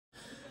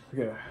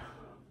Okay.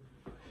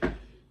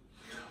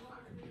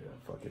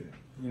 Fuck it.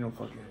 You know,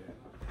 fuck it.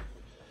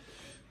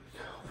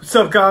 What's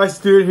up, guys?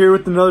 Dude here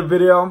with another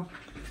video.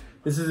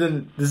 This is a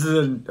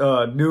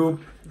new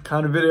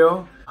kind of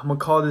video. I'm gonna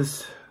call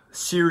this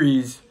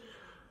series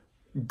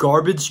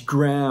Garbage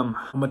Gram.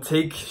 I'm gonna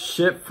take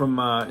shit from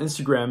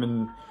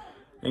Instagram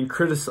and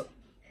criticize.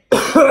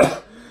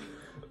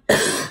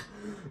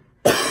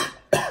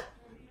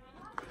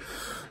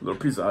 Little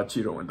piece of hot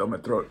Cheeto went down my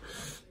throat.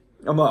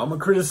 I'm gonna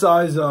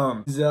criticize.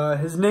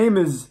 His name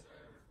is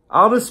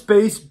Outer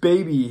Space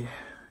Baby.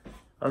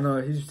 I don't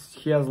know.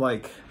 He has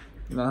like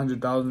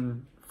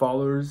 900,000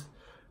 followers,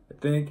 I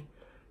think,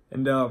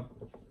 and I'm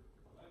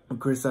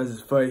criticize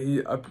his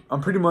fight.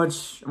 I'm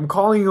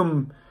calling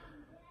him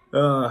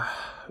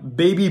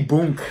Baby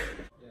Boonk.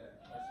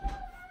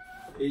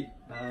 8,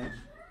 9.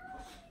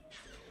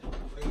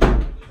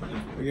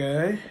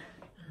 Okay.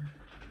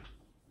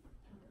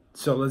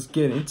 So let's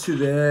get into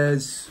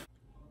this.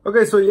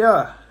 Okay, so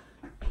yeah,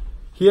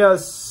 he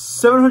has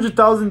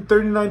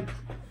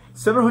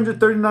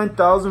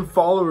 739,000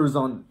 followers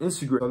on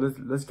Instagram.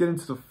 So let's get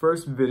into the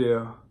first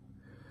video.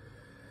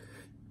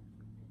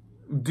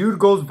 Dude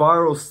goes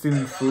viral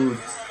stealing food.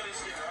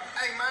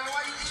 Hey man,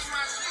 why you eating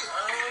my shit?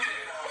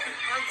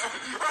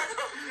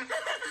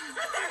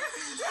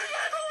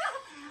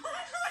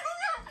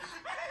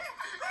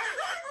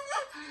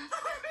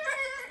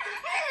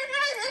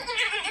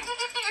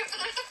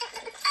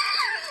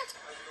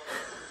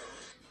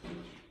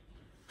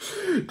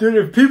 Dude,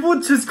 if people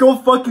just go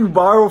fucking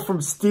viral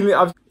from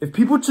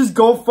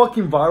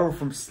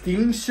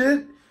stealing,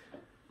 shit,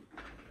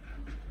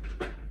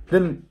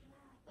 then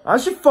I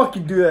should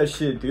fucking do that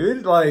shit,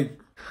 dude. Like,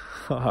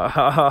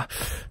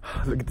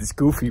 look at this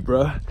goofy,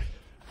 bro. Look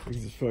at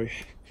this fucking.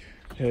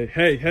 Hey,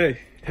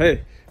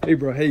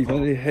 bro. Hey,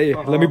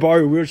 let me borrow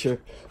your wheelchair.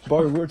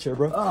 Borrow your wheelchair,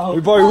 bro. Let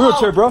me borrow your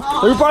wheelchair, bro.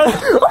 Let me borrow.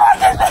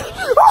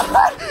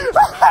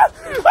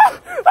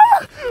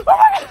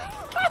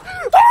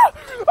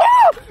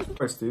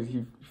 Dude,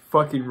 he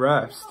fucking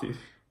raps, dude.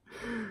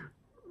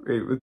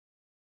 Wait, what?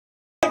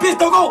 That bitch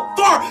don't go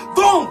far,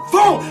 boom,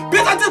 boom.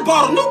 Bitch, I just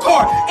bought a new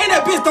car, and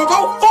that bitch don't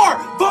go far,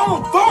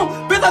 boom, boom.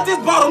 Bitch, I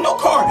just bought a new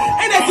car,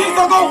 and that bitch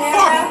don't go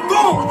far,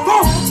 boom,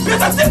 boom. Bitch,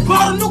 I just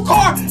bought a new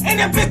car, and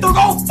that bitch don't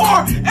go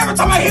far. Every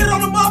time I hit it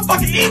on the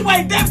motherfucking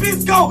E-way, that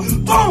bitch go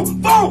boom,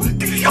 boom,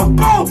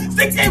 boom,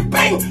 16 bang,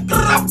 bang,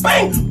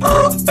 bang,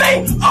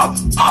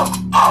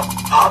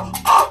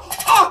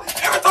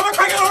 Every time I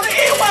crank it on the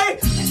E-way.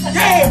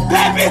 Yeah,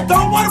 bad bitch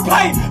don't wanna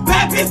play.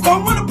 Bad bitch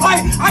don't wanna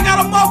play. I got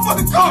a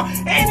motherfucking car.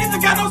 Ain't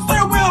even got no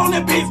steering wheel on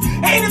that bitch.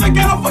 Ain't even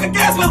got no fucking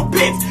gas, little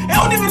bitch. It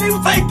don't even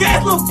take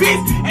gas, little bitch.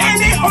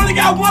 And it only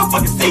got one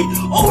fucking seat.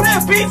 Oh,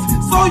 that bitch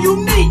so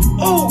unique.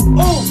 Oh,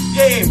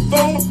 yeah,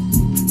 boom,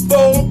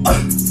 boom,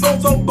 so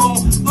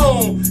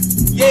boom,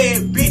 yeah,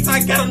 bitch,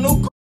 I got a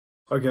new car.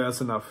 Okay,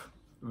 that's enough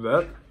of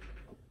that.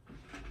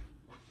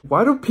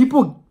 Why do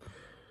people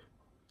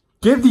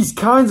give these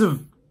kinds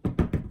of...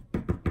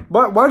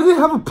 Why do they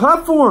have a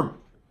platform?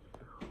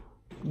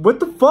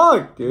 What the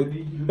fuck,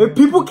 dude? If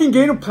people can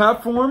gain a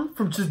platform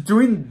from just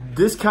doing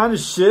this kind of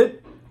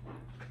shit,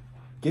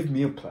 give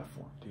me a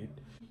platform, dude.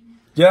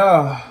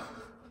 Yeah.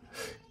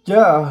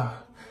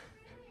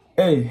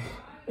 Hey,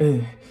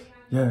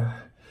 yeah.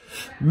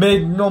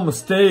 Make no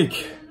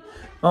mistake,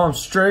 I'm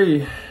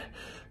straight.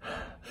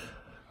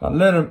 I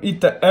let him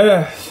eat the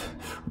ass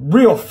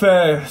real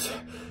fast.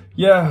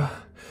 Yeah.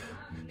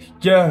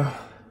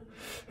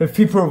 If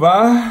he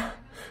provide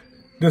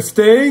the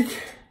steak,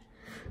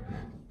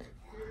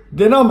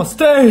 then I'ma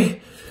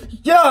stay.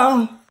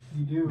 Yeah.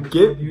 You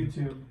do.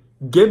 YouTube.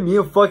 Give me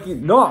a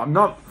fucking... No, I'm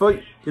not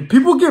fucking... If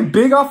people get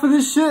big off of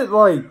this shit,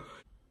 like...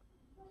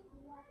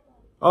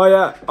 Oh,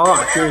 yeah.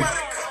 Oh, dude.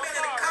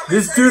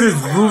 This dude is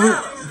moving...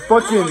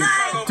 Fucking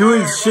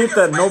doing shit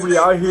that nobody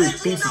out here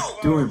thinks he's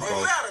doing,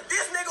 bro.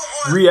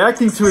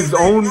 Reacting to his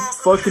own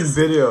fucking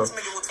video.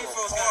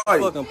 I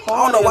don't know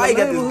why he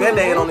got this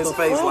band-aid on his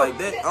face like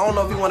that. I don't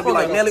know if he want to be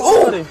like Nelly.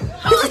 Ooh,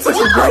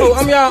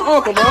 I'm your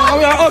uncle, bro.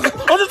 I'm your uncle.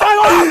 I'm just talking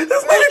about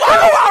this nigga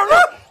talking about, bro.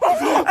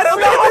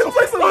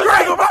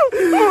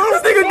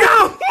 This nigga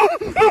gone.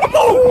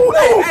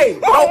 Hey,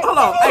 no, hold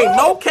on. Hey,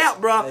 no cap,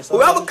 bro.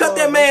 Whoever cut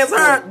that man's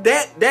hair,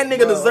 that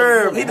nigga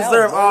deserve. He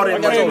deserve all that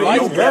money. He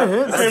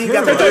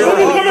got the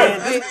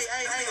real.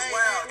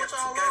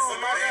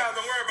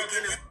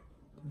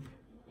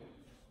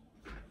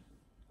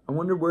 I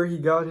wonder where he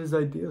got his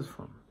ideas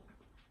from.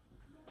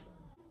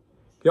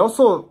 He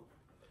also,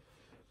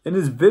 in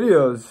his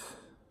videos,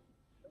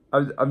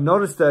 I've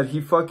noticed that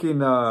he fucking,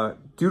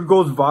 dude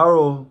goes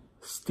viral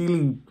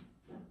stealing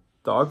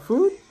dog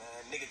food.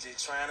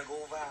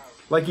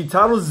 Like, he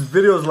titles his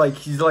videos like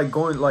he's like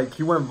going, like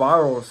he went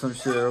viral or some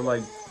shit, or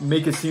like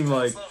make it seem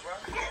like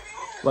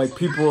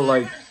people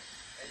like,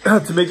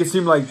 to make it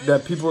seem like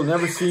that people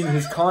never seen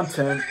his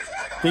content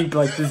think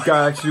like this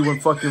guy actually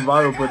went fucking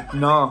viral, but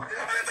nah.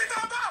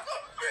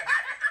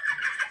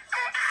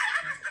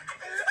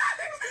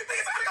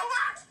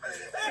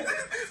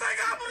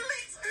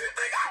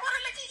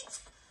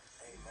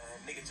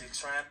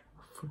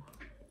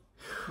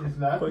 His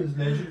laugh is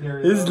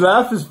legendary. His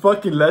laugh is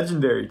fucking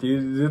legendary,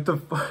 dude. What the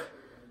fuck?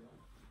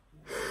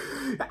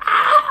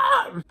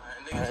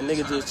 That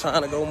nigga just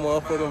trying to go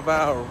motherfucking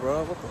viral,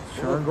 bro. What the fuck?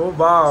 Trying to go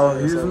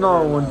viral. He's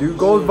another one, dude.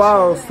 Goes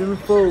viral. Send the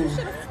fool. What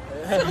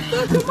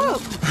the fuck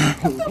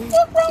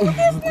wrong with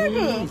this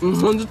nigga?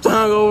 I'm just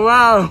trying to go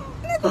viral.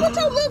 Nigga, what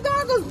your little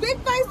goggles, big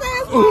face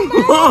ass I'm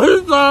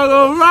just trying to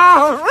go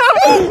viral.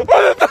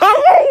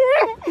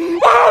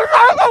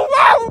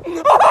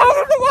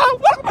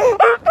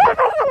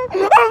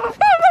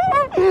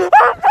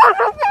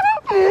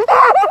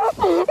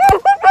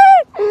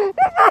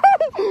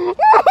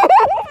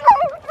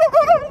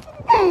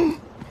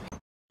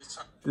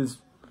 This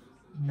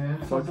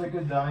man sounds like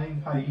a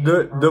dying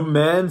hyena. the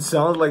man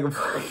sounds like a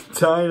fucking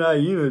dying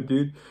hyena,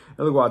 dude.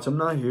 And look, watch. I'm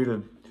not here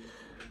to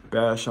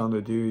bash on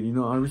the dude. You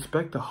know, I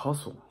respect the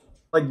hustle.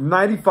 Like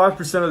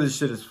 95% of this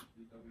shit is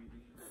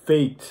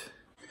faked.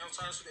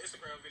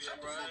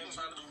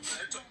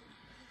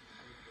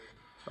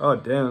 Oh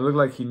damn! It looked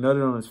like he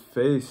nutted on his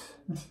face.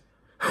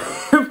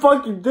 It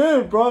fucking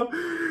did, bro.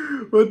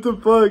 What the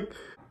fuck?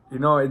 You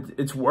know,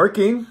 it's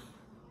working.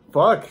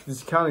 Fuck,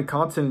 this kind of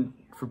content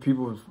for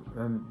people,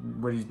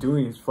 and what he's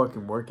doing is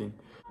fucking working.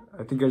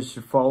 I think I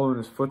should follow in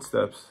his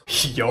footsteps.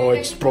 Yo, I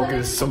just broke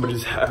into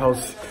somebody's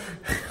house.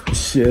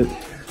 Shit. Look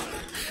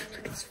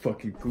at this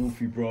fucking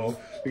goofy, bro. Look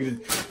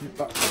at this.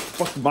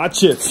 Fuck my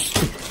chips.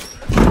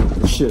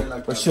 Shit.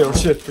 Oh shit.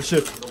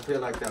 Don't feel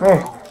like that.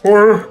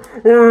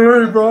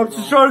 Oh, bro. I'm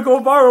just trying to go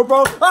viral,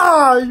 bro.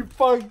 Ah, you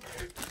fuck.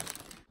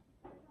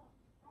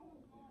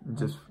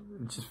 Just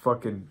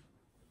fucking.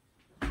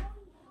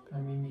 I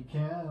mean, you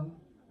can.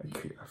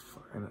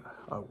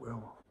 I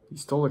will. He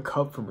stole a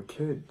cup from a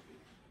kid.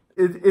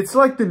 It's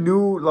like the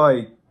new,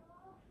 like,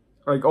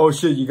 oh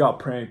shit, you got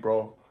pranked,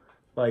 bro.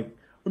 Like,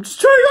 I'm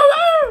just trying to go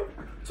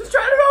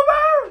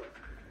viral.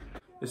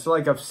 It's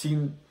like I've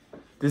seen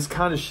this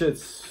kind of shit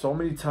so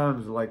many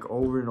times, like,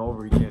 over and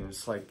over again.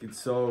 It's like, it's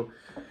so,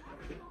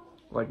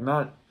 like,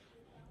 not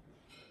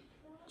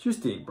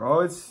interesting,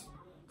 bro. It's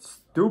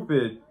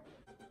stupid.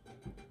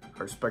 I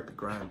respect the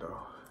grind, though.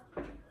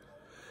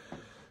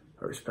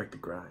 I respect the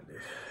grind,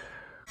 dude.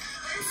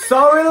 So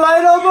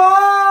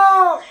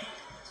relatable!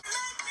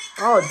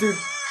 Oh, dude.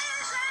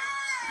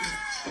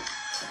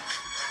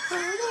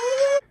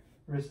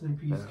 Rest in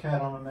peace,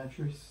 cat on a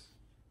mattress.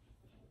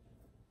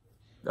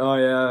 Oh,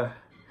 yeah.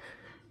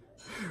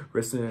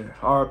 Rest in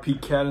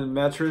RIP cat on the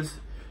mattress.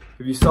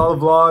 If you saw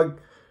the vlog,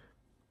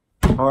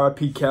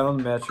 RIP cat on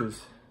the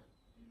mattress.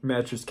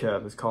 Mattress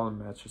cat. Let's call him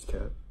mattress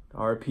cat.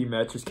 RIP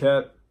mattress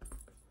cat.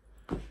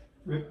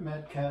 Rip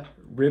Matt Cat.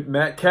 Rip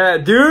Matt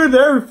Cat. Dude,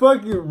 they're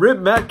fucking Rip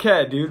Matt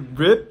Cat, dude.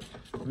 Rip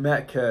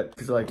Matt Cat.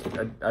 Because, like,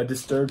 I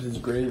disturbed his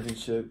grave and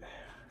shit.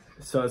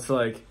 So it's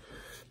like,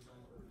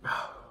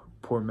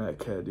 poor Matt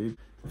Cat, dude.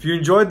 If you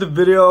enjoyed the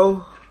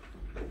video,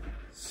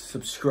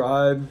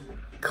 subscribe,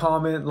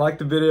 comment, like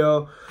the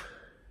video.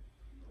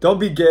 Don't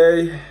be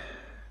gay.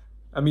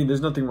 I mean,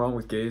 there's nothing wrong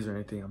with gays or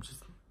anything. I'm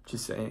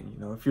just saying, you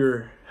know, if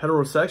you're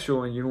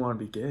heterosexual and you don't want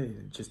to be gay,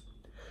 just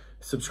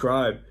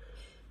subscribe.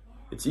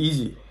 It's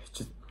easy.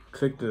 Just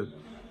click the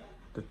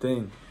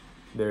thing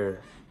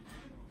there.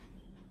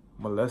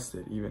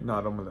 Molested, even.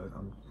 No, don't molest.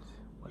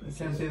 You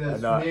can't say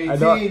that. I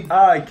know.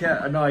 Ah, I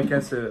can't. I know I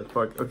can't say that.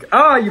 Fuck. Okay.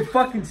 Ah, you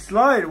fucking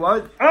slide.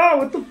 What? Ah,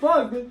 what the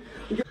fuck, man?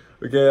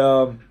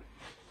 Okay.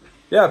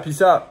 Yeah.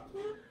 Peace out.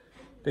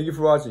 Thank you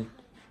for watching.